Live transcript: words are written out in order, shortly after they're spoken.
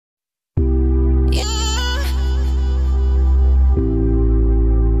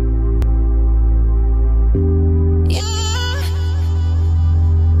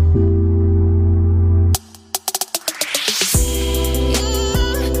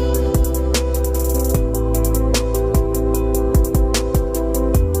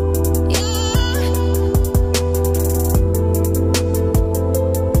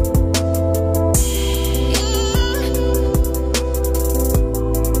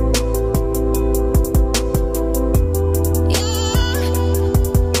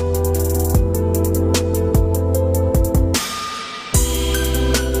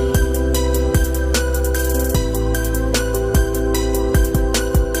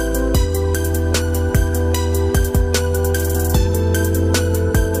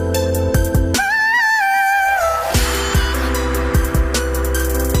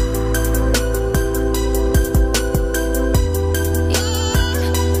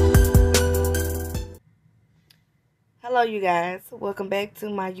Hello you guys, welcome back to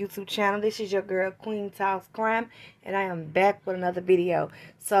my YouTube channel. This is your girl Queen Talks Crime, and I am back with another video.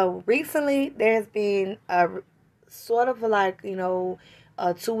 So recently there's been a sort of like,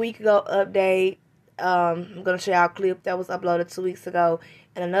 a 2 week ago update. I'm going to show y'all a clip that was uploaded 2 weeks ago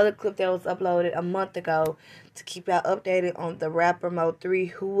and another clip that was uploaded a month ago to keep y'all updated on the rapper Moe3,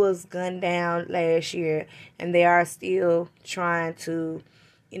 who was gunned down last year, and they are still trying to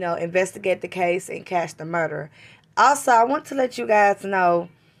investigate the case and catch the murderer. Also, I want to let you guys know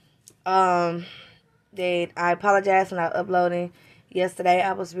that I apologize for not uploading yesterday.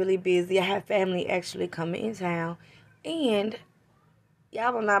 I was really busy. I had family actually coming in town. And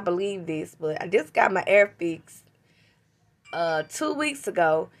y'all will not believe this, but I just got my air fixed 2 weeks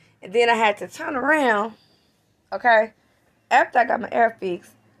ago. And then I had to turn around, okay, after I got my air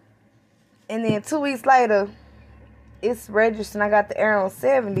fixed. And then 2 weeks later, it's registered. I got the air on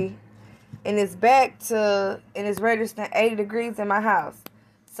 70. And it's registering 80 degrees in my house.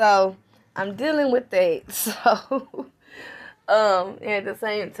 So I'm dealing with that. So and at the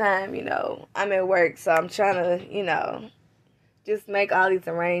same time, I'm at work, so I'm trying to, just make all these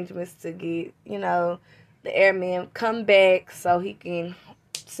arrangements to get, the airman come back so he can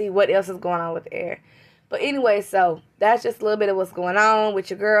see what else is going on with the air. But anyway, so that's just a little bit of what's going on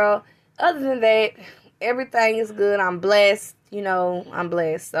with your girl. Other than that, everything is good. I'm blessed. I'm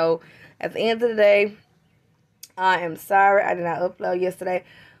blessed. So at the end of the day, I am sorry I did not upload yesterday.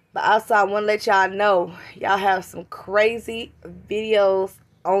 But also, I want to let y'all know, y'all have some crazy videos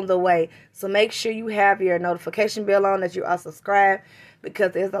on the way. So make sure you have your notification bell on, that you are subscribed,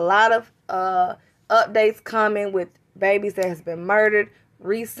 because there's a lot of updates coming with babies that has been murdered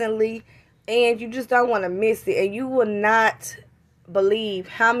recently. And you just don't want to miss it. And you will not believe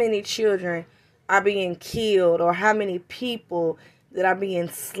how many children are being killed, or how many people that are being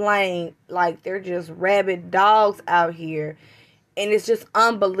slain. Like, they're just rabid dogs out here. And it's just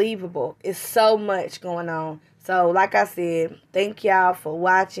unbelievable. It's so much going on. So, like I said, thank y'all for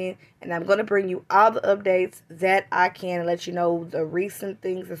watching. And I'm going to bring you all the updates that I can and let you know the recent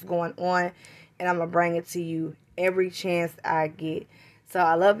things that's going on. And I'm going to bring it to you every chance I get. So,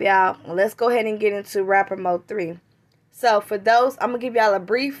 I love y'all. Let's go ahead and get into rapper Moe3. So, for those, I'm going to give y'all a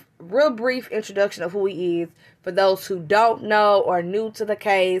real brief introduction of who he is. For those who don't know or new to the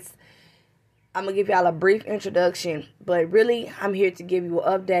case, I'm going to give y'all a brief introduction. But really, I'm here to give you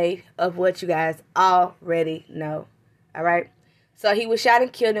an update of what you guys already know. Alright? So, he was shot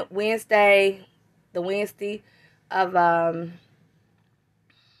and killed on Wednesday of, let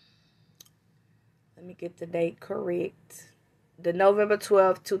me get the date correct. The November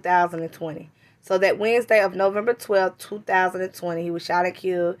 12th, 2020. So that Wednesday of November 12th, 2020, he was shot and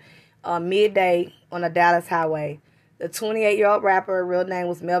killed midday on a Dallas highway. The 28-year-old rapper, real name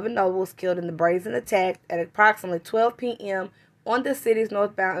was Melvin Noble, was killed in the brazen attack at approximately 12 p.m. on the city's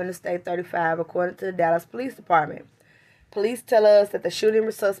northbound Interstate 35, according to the Dallas Police Department. Police tell us that the shooting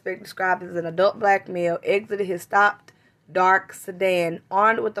suspect, described as an adult black male, exited his stopped dark sedan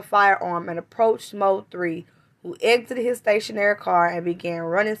armed with a firearm and approached Moe3, who exited his stationary car and began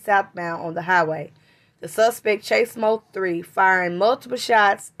running southbound on the highway. The suspect chased Moe3, firing multiple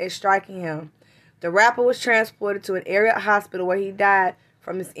shots and striking him. The rapper was transported to an area hospital where he died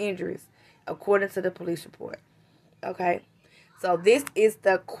from his injuries, according to the police report. Okay, so this is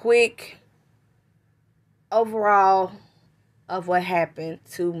the quick overall of what happened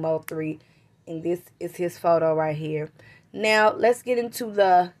to Moe3, and this is his photo right here. Now, let's get into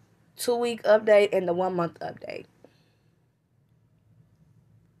the 2-week update and the 1-month update.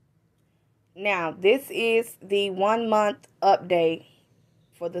 Now, this is the 1-month update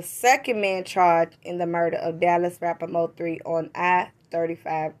for the second man charged in the murder of Dallas rapper Moe3 on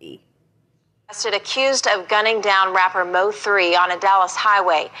I-35E. Accused of gunning down rapper Moe3 on a Dallas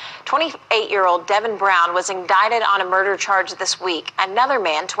highway. 28-year-old Devin Brown was indicted on a murder charge this week. Another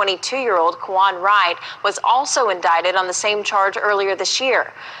man, 22-year-old Quan Wright, was also indicted on the same charge earlier this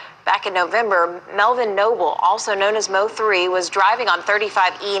year. Back in November, Melvin Noble, also known as Moe3, was driving on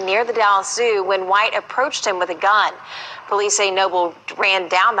 35E near the Dallas Zoo when White approached him with a gun. Police say Noble ran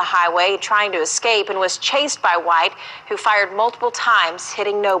down the highway trying to escape and was chased by White, who fired multiple times,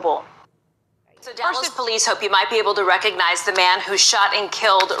 hitting Noble. So Dallas police hope you might be able to recognize the man who shot and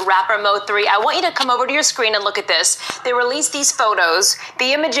killed rapper Moe3. I want you to come over to your screen and look at this. They released these photos.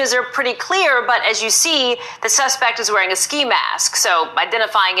 The images are pretty clear, but as you see, the suspect is wearing a ski mask, so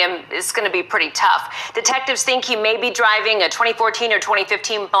identifying him is going to be pretty tough. Detectives think he may be driving a 2014 or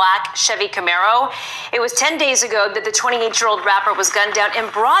 2015 black Chevy Camaro. It was 10 days ago that the 28-year-old rapper was gunned down in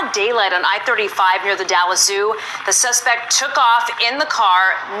broad daylight on I-35 near the Dallas Zoo. The suspect took off in the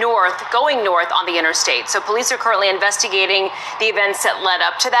car going north, north on the interstate. So police are currently investigating the events that led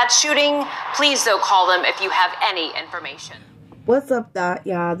up to that shooting. Please, though, call them if you have any information. What's up,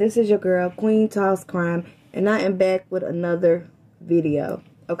 y'all? This is your girl, Queen Talks Crime, and I am back with another video.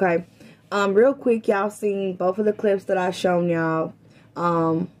 Okay, real quick, y'all seen both of the clips that I shown y'all,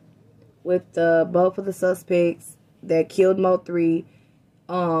 with both of the suspects that killed Moe3,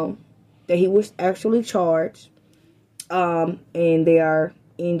 that he was actually charged, and they are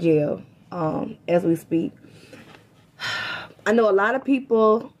in jail, as we speak. I know a lot of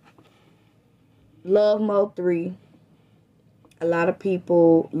people love Moe3. A lot of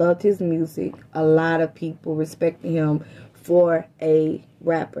people loved his music. A lot of people respected him for a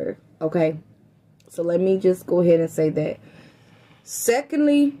rapper. Okay, so let me just go ahead and say that.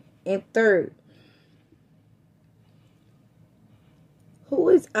 Secondly and third, who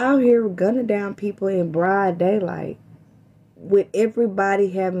is out here gunning down people in broad daylight with everybody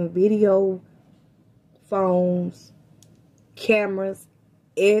having video phones, cameras?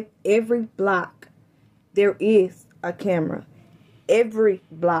 Every block there is a camera. Every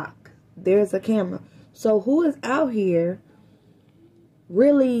block there's a camera. So who is out here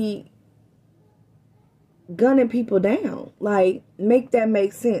really gunning people down? Like, make that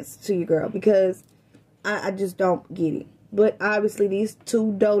make sense to you, girl, because I just don't get it. But obviously these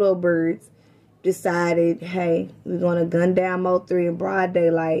two dodo birds decided, hey, we're going to gun down Moe3 in broad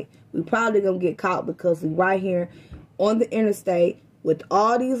daylight. We probably going to get caught because we right here on the interstate with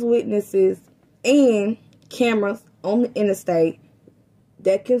all these witnesses and cameras on the interstate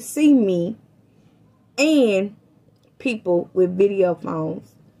that can see me and people with video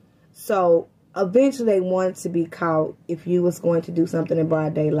phones. So eventually they wanted to be caught if you was going to do something in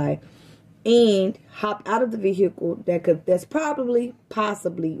broad daylight and hop out of the vehicle that's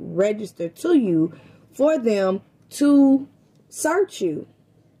possibly registered to you for them to search you.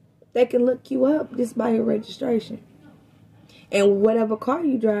 They can look you up just by your registration. And whatever car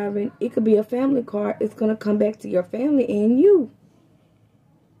you're driving, it could be a family car. It's going to come back to your family and you.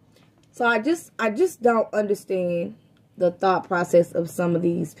 So I just don't understand the thought process of some of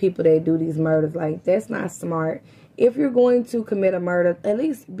these people that do these murders. Like, that's not smart. If you're going to commit a murder, at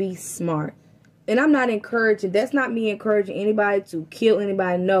least be smart. And I'm not encouraging, that's not me encouraging anybody to kill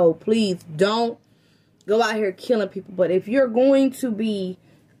anybody. No, please don't go out here killing people. But if you're going to be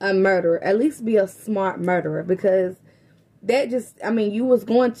a murderer, at least be a smart murderer. Because that just, I mean, you was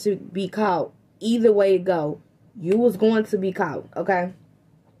going to be caught. Either way it go, you was going to be caught, okay?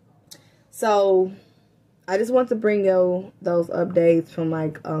 So I just want to bring you those updates from,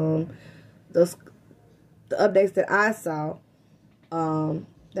 like, the updates that I saw.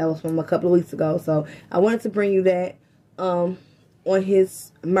 That was from a couple of weeks ago. So I wanted to bring you that on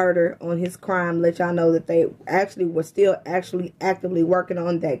his murder, on his crime, let y'all know that they actually were still actively working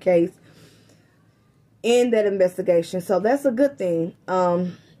on that case in that investigation. So that's a good thing.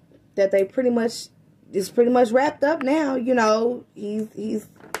 That they pretty much wrapped up now. You know, he's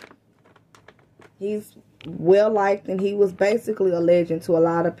well liked, and he was basically a legend to a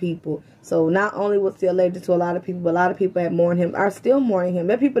lot of people. So not only was he a legend to a lot of people, but a lot of people had mourned him, are still mourning him.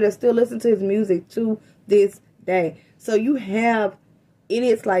 There are people that still listen to his music to this day. So you have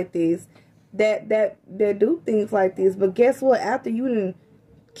idiots like this that do things like this. But guess what? After you done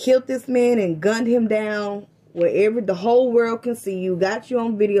killed this man and gunned him down where the whole world can see you, got you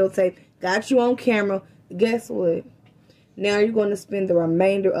on videotape, got you on camera, guess what? Now you're going to spend the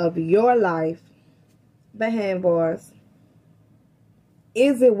remainder of your life behind bars.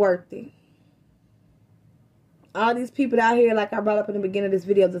 Is it worth it? All these people out here, like I brought up in the beginning of this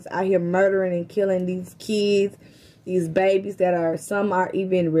video, that's out here murdering and killing these kids, these babies that are, some are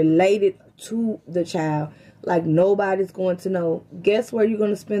even related to the child. Like, nobody's going to know. Guess where you're going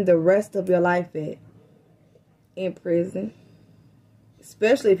to spend the rest of your life at? In prison.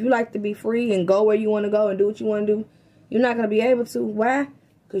 Especially if you like to be free and go where you want to go and do what you want to do. You're not going to be able to. Why?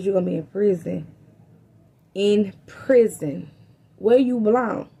 Because you're going to be in prison. In prison. Where you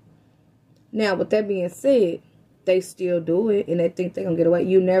belong. Now, with that being said, they still do it and they think they're going to get away.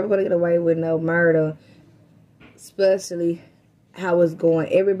 You're never going to get away with no murder. Especially how it's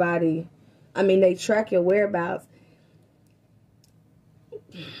going. Everybody, I mean, they track your whereabouts.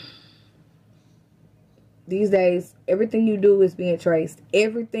 These days, everything you do is being traced.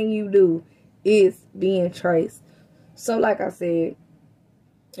 Everything you do is being traced. So, like I said,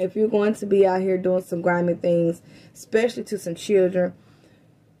 if you're going to be out here doing some grimy things, especially to some children,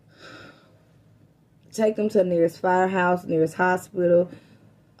 take them to the nearest firehouse, nearest hospital,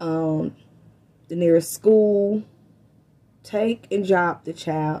 the nearest school. Take and drop the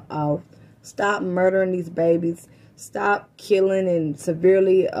child off. Stop murdering these babies. Stop killing and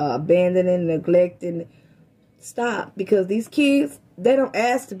severely abandoning, neglecting. Stop, because these kids, they don't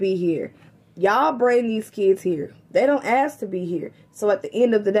ask to be here. Y'all bring these kids here. They don't ask to be here. So at the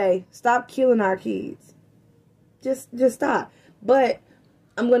end of the day, stop killing our kids. Just stop. But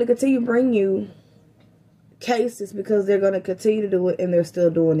I'm going to continue to bring you cases because they're going to continue to do it, and they're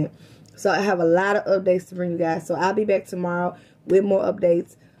still doing it. So I have a lot of updates to bring you guys. So I'll be back tomorrow with more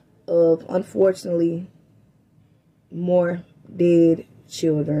updates of, unfortunately, more dead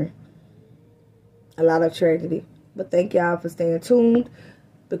children. A lot of tragedy. But thank y'all for staying tuned,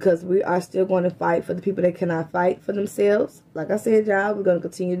 because we are still going to fight for the people that cannot fight for themselves. Like I said, y'all, we're going to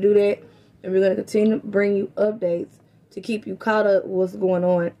continue to do that. And we're going to continue to bring you updates to keep you caught up with what's going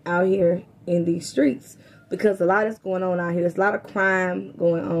on out here in these streets. Because a lot is going on out here. There's a lot of crime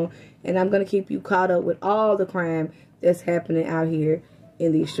going on. And I'm going to keep you caught up with all the crime that's happening out here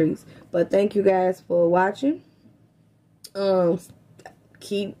in these streets. But thank you guys for watching.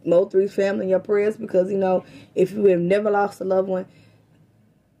 Keep Moe3's family in your prayers, because, you know, if you have never lost a loved one,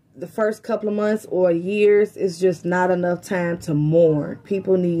 the first couple of months or years is just not enough time to mourn.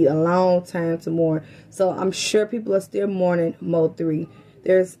 People need a long time to mourn. So I'm sure people are still mourning Moe3.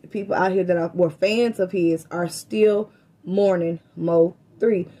 There's people out here that were fans of his are still mourning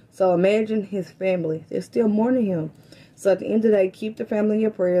Moe3. So imagine his family. They're still mourning him. So at the end of the day, keep the family in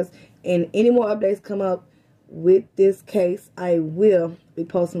your prayers. And any more updates come up with this case, I will be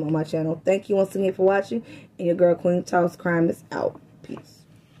posting on my channel. Thank you once again for watching. And your girl Queen Talks Crime is out. Peace.